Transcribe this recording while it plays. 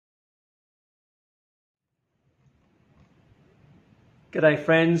G'day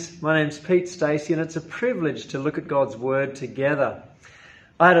friends, my name's Pete Stacey and it's a privilege to look at God's Word together.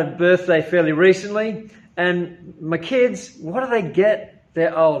 I had a birthday fairly recently and my kids, what do they get?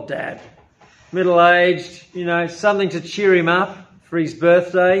 Their old dad. Middle-aged, something to cheer him up for his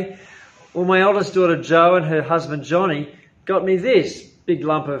birthday. Well, my oldest daughter Jo and her husband Johnny got me this big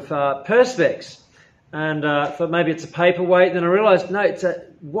lump of Perspex. And I thought maybe it's a paperweight. Then I realised, no, it's a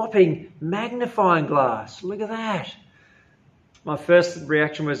whopping magnifying glass. Look at that. My first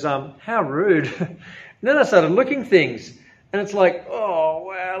reaction was, how rude. And then I started looking things. And it's like, oh,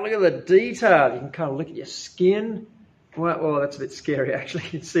 wow, look at the detail. You can kind of look at your skin. Well, that's a bit scary, actually. You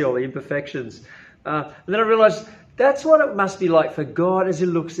can see all the imperfections. And then I realised that's what it must be like for God as He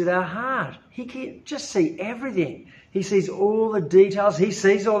looks at our heart. He can just see everything. He sees all the details. He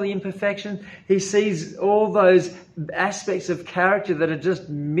sees all the imperfections. He sees all those aspects of character that are just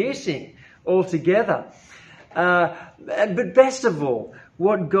missing altogether. But best of all,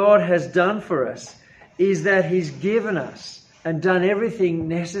 what God has done for us is that He's given us and done everything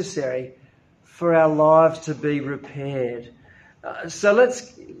necessary for our lives to be repaired. So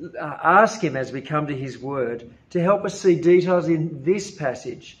let's ask Him as we come to His Word to help us see details in this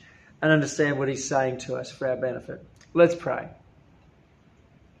passage and understand what He's saying to us for our benefit. Let's pray.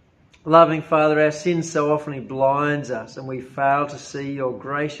 Loving Father, our sin so often blinds us and we fail to see Your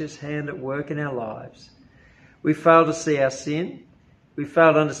gracious hand at work in our lives. We fail to see our sin. We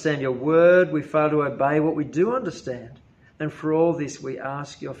fail to understand Your Word. We fail to obey what we do understand. And for all this, we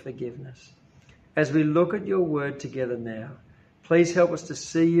ask Your forgiveness. As we look at Your Word together now, please help us to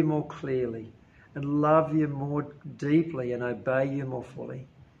see You more clearly and love You more deeply and obey You more fully.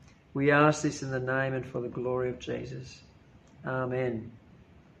 We ask this in the name and for the glory of Jesus. Amen.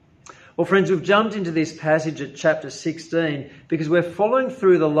 Well, friends, we've jumped into this passage at chapter 16 because we're following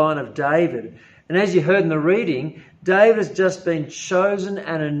through the line of David. And as you heard in the reading, David has just been chosen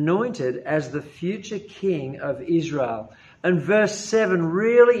and anointed as the future king of Israel. And verse 7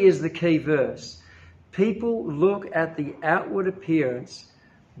 really is the key verse. People look at the outward appearance,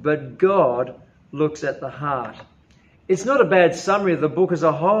 but God looks at the heart. It's not a bad summary of the book as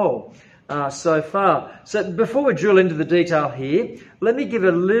a whole so far. So before we drill into the detail here, let me give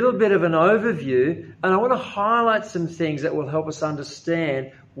a little bit of an overview, and I want to highlight some things that will help us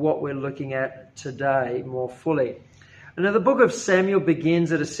understand what we're looking at today more fully. And now the book of Samuel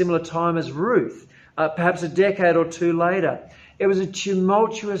begins at a similar time as Ruth, perhaps a decade or two later. It was a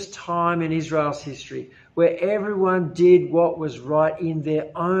tumultuous time in Israel's history where everyone did what was right in their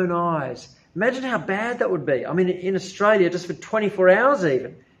own eyes. Imagine how bad that would be. I mean, in Australia, just for 24 hours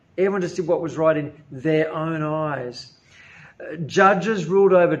even, everyone just did what was right in their own eyes. Judges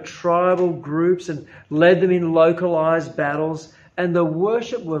ruled over tribal groups and led them in localized battles, and the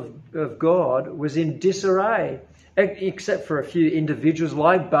worship of God was in disarray, except for a few individuals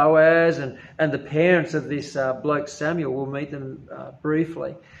like Boaz and the parents of this bloke Samuel. We'll meet them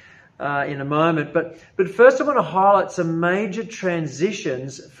briefly in a moment. But first I want to highlight some major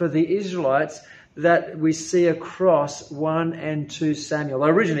transitions for the Israelites that we see across 1 and 2 Samuel.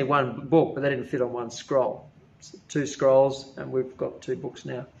 Originally one book, but they didn't fit on one scroll. It's 2 scrolls, and we've got 2 books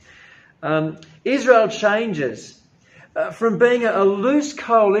now. Israel changes from being a loose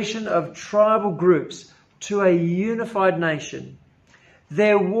coalition of tribal groups to a unified nation.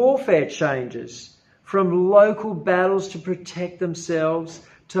 Their warfare changes from local battles to protect themselves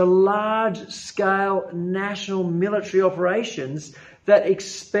to large-scale national military operations that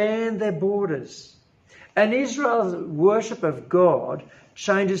expand their borders. And Israel's worship of God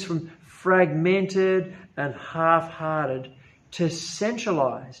changes from fragmented and half-hearted to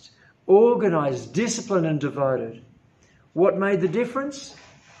centralised, organised, disciplined and devoted. What made the difference?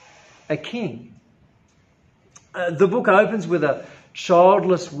 A king. The book opens with a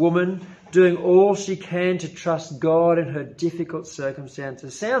childless woman doing all she can to trust God in her difficult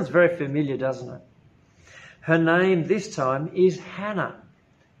circumstances. Sounds very familiar, doesn't it? Her name this time is Hannah,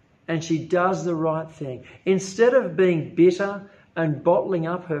 and she does the right thing. Instead of being bitter and bottling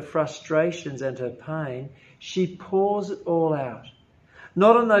up her frustrations and her pain, she pours it all out.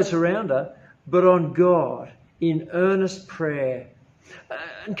 Not on those around her, but on God in earnest prayer.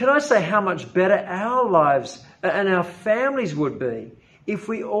 And can I say how much better our lives and our families would be if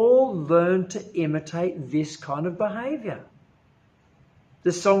we all learned to imitate this kind of behaviour?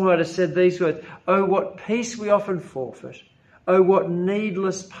 The songwriter said these words, "Oh, what peace we often forfeit. Oh, what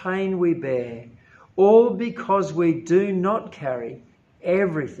needless pain we bear. All because we do not carry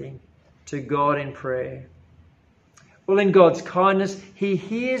everything to God in prayer." Well, in God's kindness, He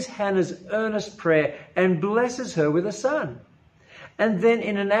hears Hannah's earnest prayer and blesses her with a son. And then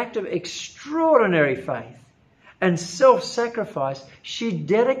in an act of extraordinary faith, and self-sacrifice, she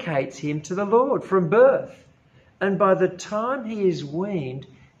dedicates him to the Lord from birth. And by the time he is weaned,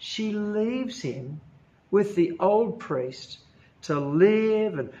 she leaves him with the old priest to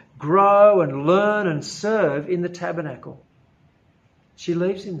live and grow and learn and serve in the tabernacle. She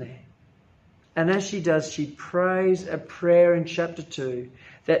leaves him there. And as she does, she prays a prayer in chapter 2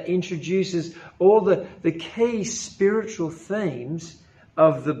 that introduces all the key spiritual themes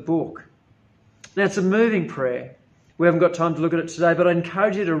of the book. Now, it's a moving prayer. We haven't got time to look at it today, but I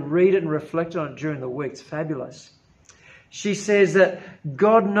encourage you to read it and reflect on it during the week. It's fabulous. She says that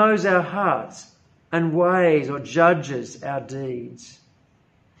God knows our hearts and weighs or judges our deeds.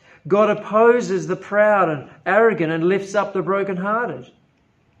 God opposes the proud and arrogant and lifts up the brokenhearted.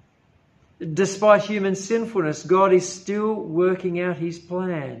 Despite human sinfulness, God is still working out his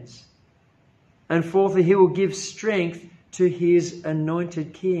plans. And fourthly, he will give strength to his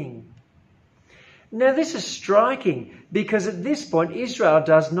anointed king. Now, this is striking because at this point, Israel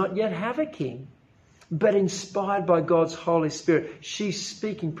does not yet have a king. But inspired by God's Holy Spirit, she's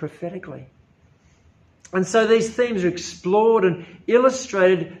speaking prophetically. And so these themes are explored and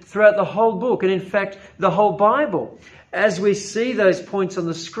illustrated throughout the whole book, and in fact, the whole Bible. As we see those points on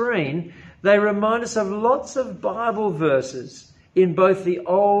the screen, they remind us of lots of Bible verses in both the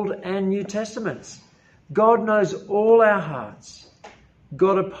Old and New Testaments. God knows all our hearts.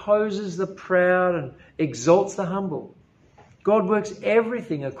 God opposes the proud and exalts the humble. God works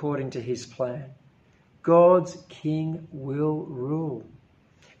everything according to his plan. God's king will rule.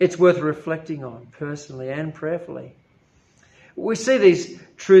 It's worth reflecting on personally and prayerfully. We see these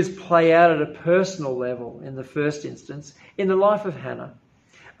truths play out at a personal level in the first instance in the life of Hannah.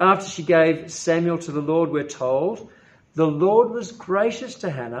 After she gave Samuel to the Lord, we're told, the Lord was gracious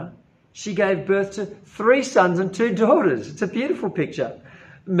to Hannah. She gave birth to 3 sons and 2 daughters. It's a beautiful picture.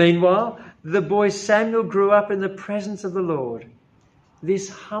 Meanwhile, the boy Samuel grew up in the presence of the Lord. This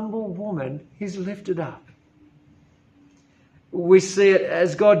humble woman is lifted up. We see it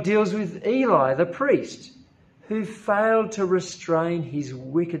as God deals with Eli, the priest, who failed to restrain his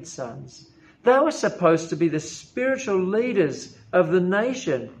wicked sons. They were supposed to be the spiritual leaders of the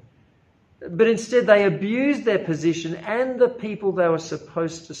nation, but instead they abused their position and the people they were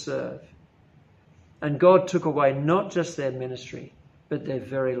supposed to serve. And God took away not just their ministry, but their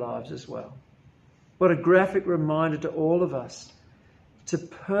very lives as well. What a graphic reminder to all of us to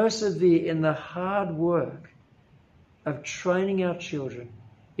persevere in the hard work of training our children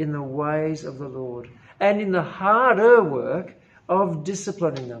in the ways of the Lord and in the harder work of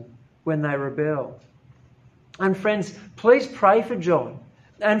disciplining them when they rebel. And friends, please pray for John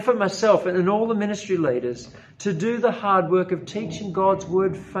and for myself and all the ministry leaders to do the hard work of teaching God's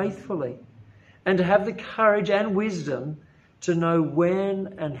word faithfully and to have the courage and wisdom to know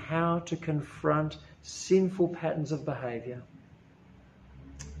when and how to confront sinful patterns of behaviour.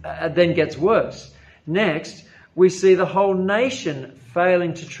 It then gets worse. Next, we see the whole nation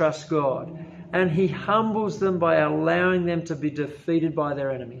failing to trust God, and he humbles them by allowing them to be defeated by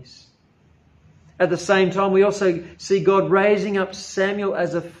their enemies. At the same time, we also see God raising up Samuel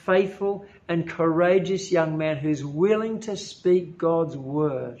as a faithful and courageous young man who's willing to speak God's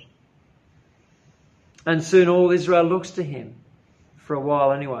word. And soon all Israel looks to him, for a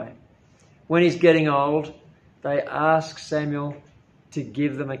while anyway. When he's getting old, they ask Samuel to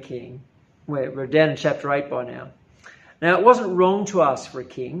give them a king. We're down in chapter 8 by now. Now, it wasn't wrong to ask for a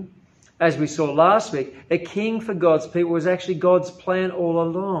king. As we saw last week, a king for God's people was actually God's plan all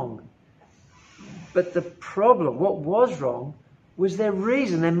along. But the problem, what was wrong, was their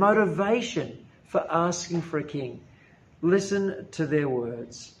reason, their motivation for asking for a king. Listen to their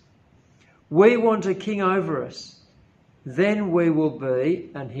words. We want a king over us. Then we will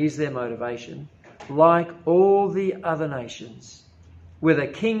be, and here's their motivation, like all the other nations, with a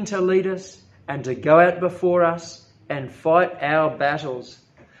king to lead us and to go out before us and fight our battles.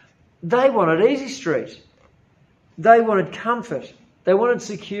 They wanted easy street. They wanted comfort. They wanted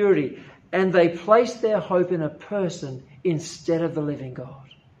security. And they placed their hope in a person instead of the living God.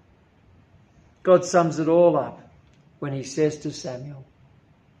 God sums it all up when he says to Samuel,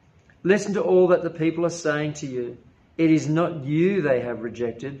 listen to all that the people are saying to you. It is not you they have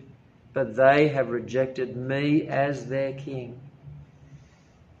rejected, but they have rejected me as their king.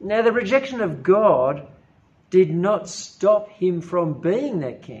 Now, the rejection of God did not stop him from being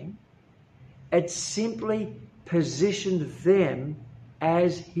their king. It simply positioned them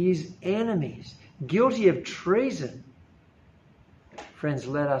as his enemies, guilty of treason. Friends,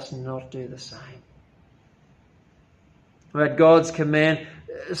 let us not do the same. At God's command,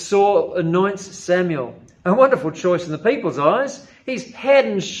 Saul anoints Samuel. A wonderful choice in the people's eyes. He's head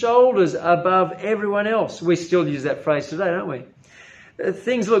and shoulders above everyone else. We still use that phrase today, don't we?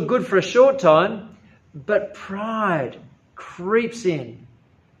 Things look good for a short time, but pride creeps in.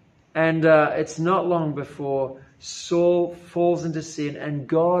 And it's not long before Saul falls into sin and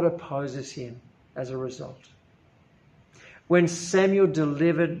God opposes him as a result. When Samuel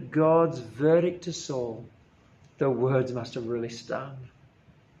delivered God's verdict to Saul, the words must have really stung.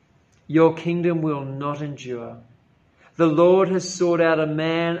 Your kingdom will not endure. The Lord has sought out a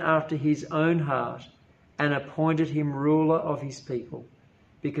man after his own heart and appointed him ruler of his people,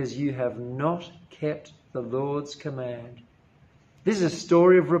 because you have not kept the Lord's command. This is a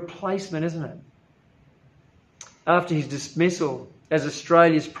story of replacement, isn't it? After his dismissal as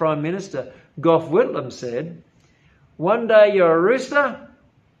Australia's Prime Minister, Gough Whitlam said, "One day you're a rooster,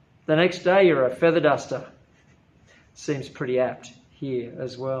 the next day you're a feather duster." Seems pretty apt here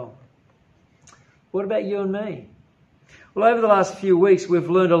as well. What about you and me? Well, over the last few weeks, we've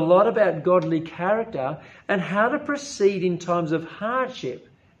learned a lot about godly character and how to proceed in times of hardship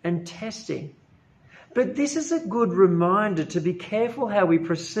and testing. But this is a good reminder to be careful how we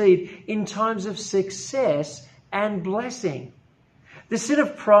proceed in times of success and blessing. The sin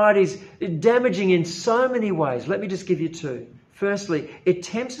of pride is damaging in so many ways. Let me just give you two. Firstly, it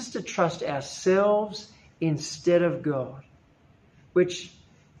tempts us to trust ourselves instead of God, which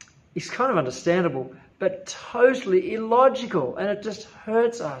is kind of understandable, but totally illogical, and it just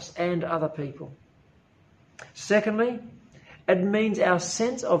hurts us and other people. Secondly, it means our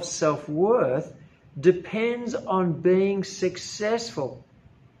sense of self-worth depends on being successful,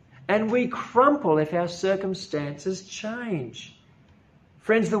 and we crumple if our circumstances change.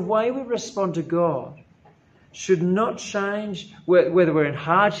 Friends, the way we respond to God should not change whether we're in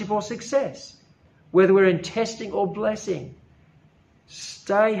hardship or success, whether we're in testing or blessing.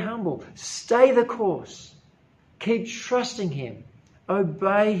 Stay humble. Stay the course. Keep trusting him.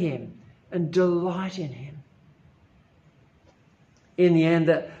 Obey him and delight in him. In the end,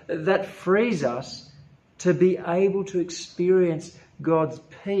 that frees us to be able to experience God's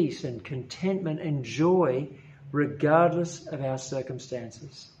peace and contentment and joy regardless of our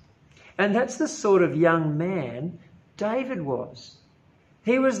circumstances. And that's the sort of young man David was.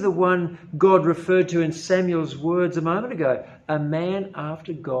 He was the one God referred to in Samuel's words a moment ago, a man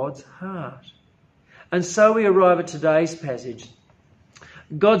after God's heart. And so we arrive at today's passage.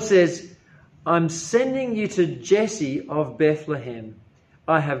 God says, "I'm sending you to Jesse of Bethlehem.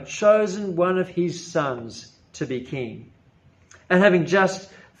 I have chosen one of his sons to be king." And having just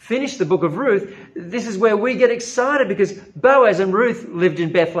finished the book of Ruth, this is where we get excited because Boaz and Ruth lived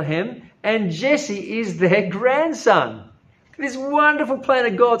in Bethlehem and Jesse is their grandson. This wonderful plan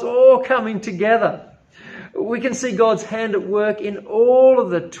of God's all coming together. We can see God's hand at work in all of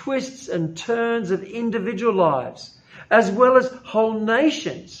the twists and turns of individual lives, as well as whole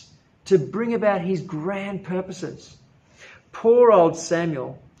nations, to bring about his grand purposes. Poor old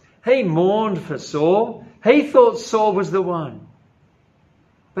Samuel, he mourned for Saul. He thought Saul was the one.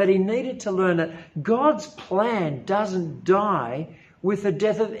 But he needed to learn that God's plan doesn't die with the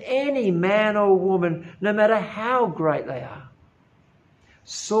death of any man or woman, no matter how great they are.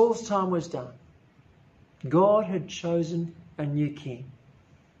 Saul's time was done. God had chosen a new king.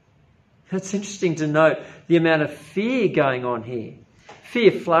 It's interesting to note the amount of fear going on here.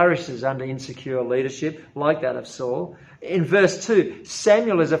 Fear flourishes under insecure leadership, like that of Saul. In verse 2,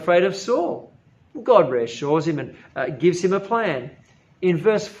 Samuel is afraid of Saul. God reassures him and gives him a plan. In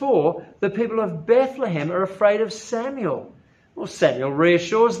verse 4, the people of Bethlehem are afraid of Samuel. Well, Samuel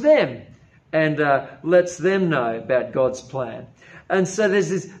reassures them and lets them know about God's plan. And so there's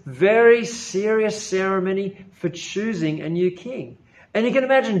this very serious ceremony for choosing a new king. And you can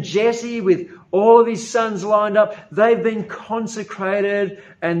imagine Jesse with all of his sons lined up. They've been consecrated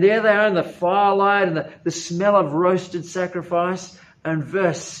and there they are in the firelight and the smell of roasted sacrifice. And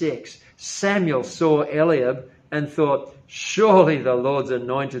verse 6, Samuel saw Eliab and thought, "Surely the Lord's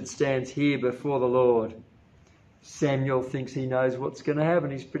anointed stands here before the Lord." Samuel thinks he knows what's going to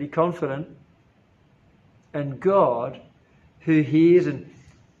happen. He's pretty confident. And God, who hears and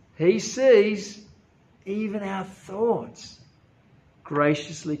he sees even our thoughts,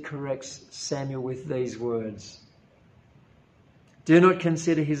 graciously corrects Samuel with these words. "Do not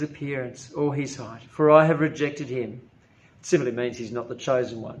consider his appearance or his height, for I have rejected him." It simply means he's not the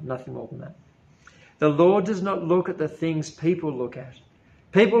chosen one, nothing more than that. "The Lord does not look at the things people look at.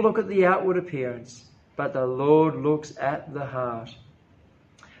 People look at the outward appearance, but the Lord looks at the heart."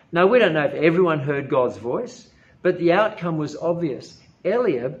 Now, we don't know if everyone heard God's voice, but the outcome was obvious.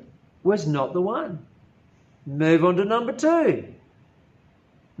 Eliab was not the one. Move on to number 2.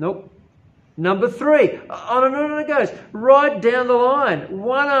 Nope. Number 3, on and on it goes, right down the line,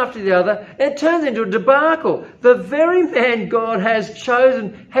 one after the other. It turns into a debacle. The very man God has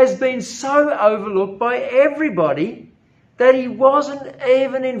chosen has been so overlooked by everybody that he wasn't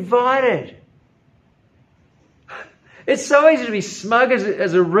even invited. It's so easy to be smug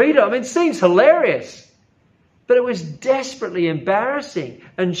as a reader. I mean, it seems hilarious. But it was desperately embarrassing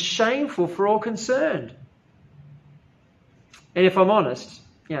and shameful for all concerned. And if I'm honest,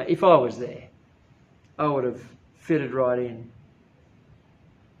 if I was there, I would have fitted right in.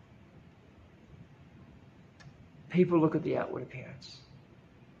 People look at the outward appearance,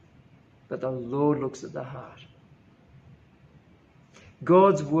 but the Lord looks at the heart.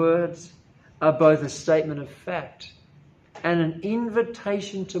 God's words are both a statement of fact and an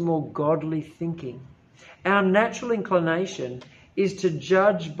invitation to more godly thinking. Our natural inclination is to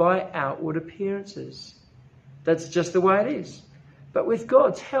judge by outward appearances. That's just the way it is. But with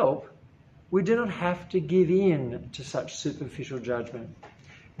God's help, we do not have to give in to such superficial judgment.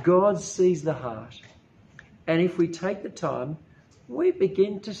 God sees the heart. And if we take the time, we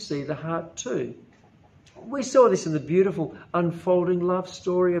begin to see the heart too. We saw this in the beautiful unfolding love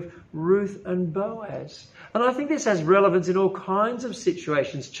story of Ruth and Boaz. And I think this has relevance in all kinds of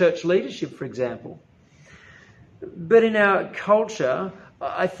situations, church leadership, for example. But in our culture,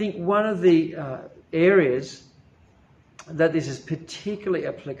 I think one of the areas that this is particularly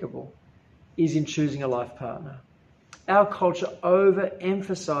applicable is in choosing a life partner. Our culture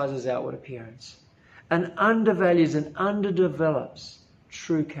overemphasizes outward appearance and undervalues and underdevelops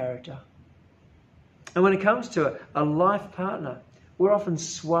true character. And when it comes to a life partner, we're often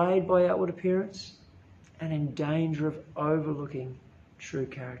swayed by outward appearance and in danger of overlooking true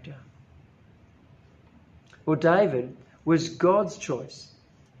character. Well, David was God's choice,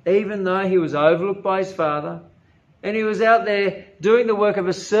 even though he was overlooked by his father and he was out there doing the work of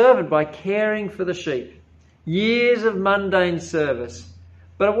a servant by caring for the sheep. Years of mundane service.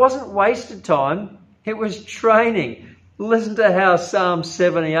 But it wasn't wasted time, it was training. Listen to how Psalm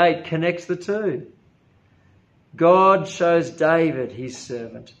 78 connects the two. God chose David, his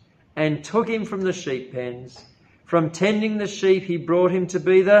servant, and took him from the sheep pens. From tending the sheep, he brought him to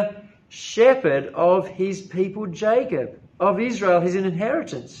be the shepherd of his people Jacob, of Israel, his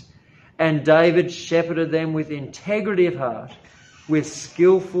inheritance. And David shepherded them with integrity of heart. With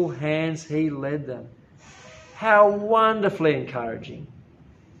skillful hands he led them. How wonderfully encouraging.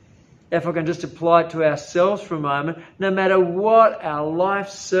 If I can just apply it to ourselves for a moment, no matter what our life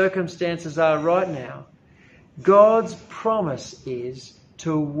circumstances are right now, God's promise is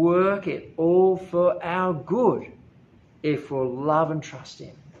to work it all for our good if we'll love and trust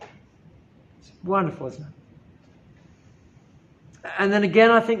him. It's wonderful, isn't it? And then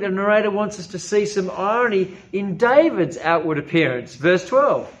again, I think the narrator wants us to see some irony in David's outward appearance. Verse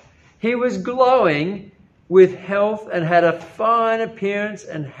 12. He was glowing with health and had a fine appearance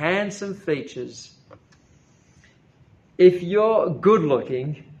and handsome features. If you're good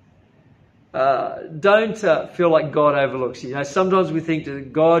looking, don't feel like God overlooks you. Sometimes we think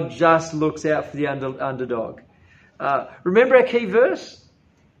that God just looks out for the underdog. Remember our key verse?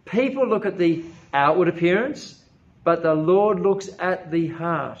 People look at the outward appearance, but the Lord looks at the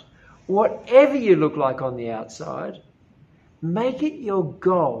heart. Whatever you look like on the outside, make it your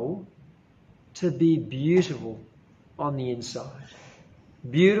goal to be beautiful on the inside.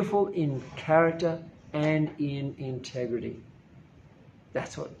 Beautiful in character and in integrity.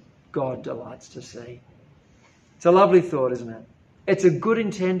 That's what God delights to see. It's a lovely thought, isn't it? It's a good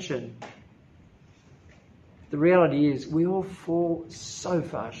intention. The reality is we all fall so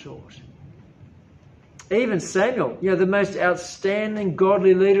far short. Even Samuel, the most outstanding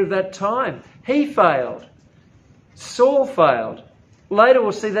godly leader of that time, he failed. Saul failed. Later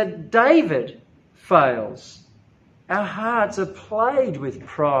we'll see that David fails. Our hearts are plagued with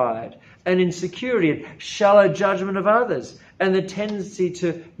pride and insecurity and shallow judgment of others and the tendency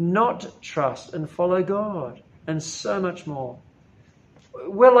to not trust and follow God and so much more.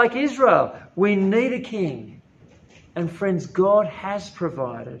 We're like Israel. We need a king. And friends, God has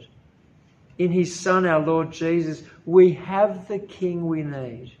provided. In his Son, our Lord Jesus, we have the King we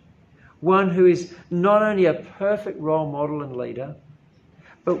need. One who is not only a perfect role model and leader,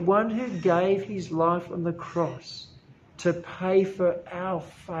 but one who gave his life on the cross to pay for our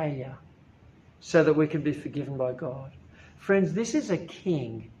failure so that we can be forgiven by God. Friends, this is a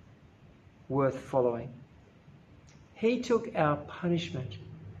King worth following. He took our punishment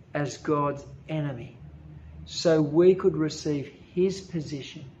as God's enemy so we could receive his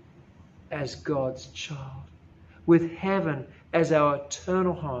position as God's child, with heaven as our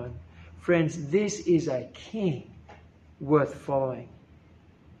eternal home. Friends, this is a King worth following.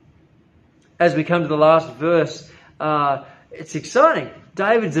 as we come to the last verse, it's exciting.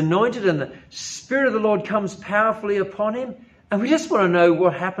 David's anointed and the Spirit of the Lord comes powerfully upon him. And we just want to know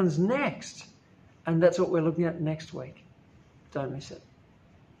what happens next. And that's what we're looking at next week. Don't miss it.